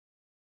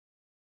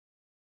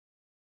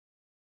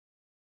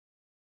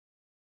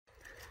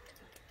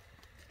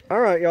All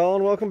right, y'all,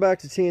 and welcome back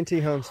to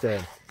TNT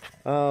Homestead.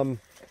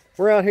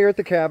 We're out here at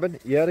the cabin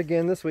yet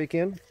again this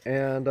weekend,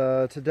 and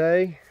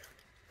today,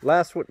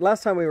 last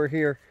time we were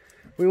here,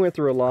 we went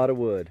through a lot of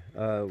wood.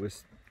 It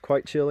was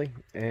quite chilly,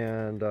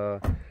 and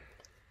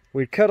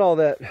we cut all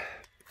that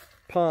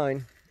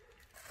pine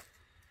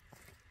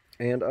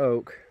and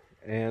oak,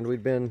 and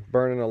we'd been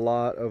burning a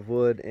lot of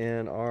wood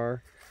in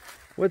our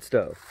wood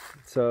stove.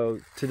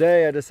 So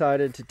today I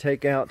decided to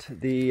take out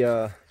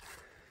the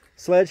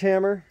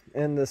sledgehammer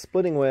and the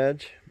splitting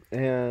wedge,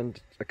 and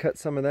I cut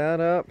some of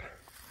that up,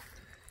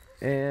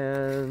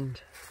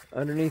 and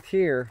underneath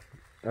here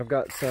I've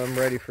got some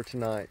ready for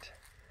tonight.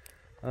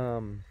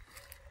 I'm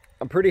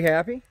pretty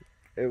happy.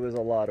 It was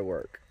a lot of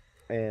work,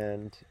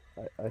 and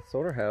I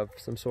sort of have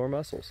some sore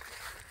muscles,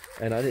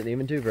 and I didn't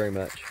even do very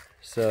much,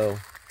 so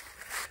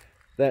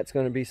that's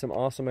going to be some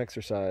awesome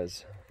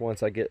exercise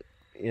once I get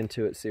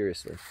into it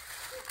seriously.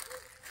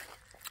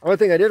 One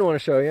thing I did want to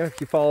show you,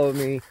 if you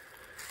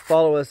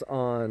follow us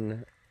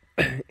on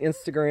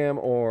Instagram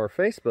or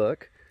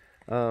Facebook,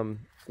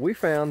 we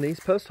found these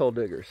post hole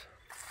diggers.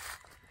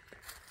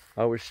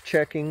 I was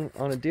checking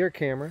on a deer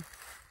camera,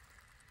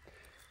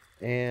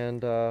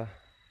 and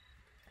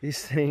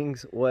these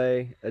things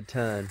weigh a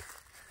ton.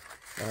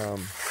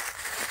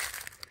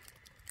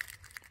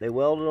 They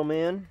welded them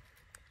in,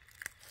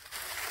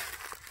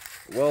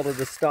 welded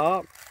the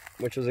stop,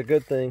 which was a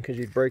good thing because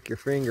you'd break your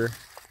finger.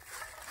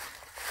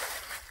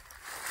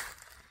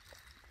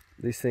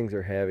 These things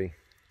are heavy.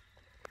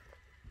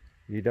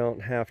 You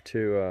don't have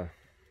to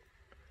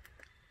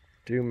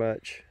do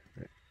much.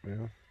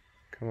 Well,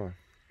 come on.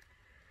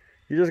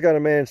 You just got to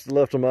manage to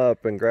lift them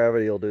up, and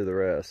gravity will do the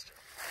rest.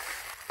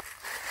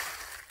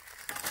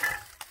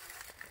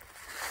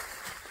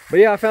 But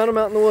yeah, I found them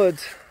out in the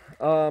woods.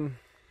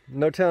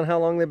 No telling how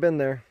long they've been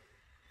there.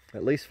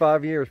 At least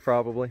 5 years,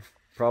 probably.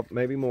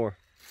 Maybe more.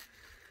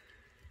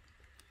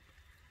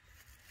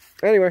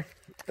 Anyway,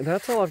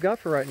 that's all I've got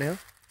for right now.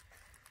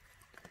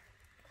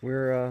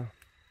 We're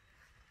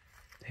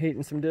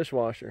heating some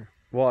dishwasher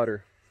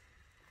water.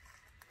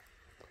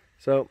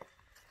 So,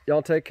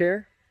 y'all take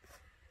care.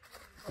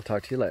 I'll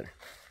talk to you later.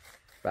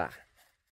 Bye.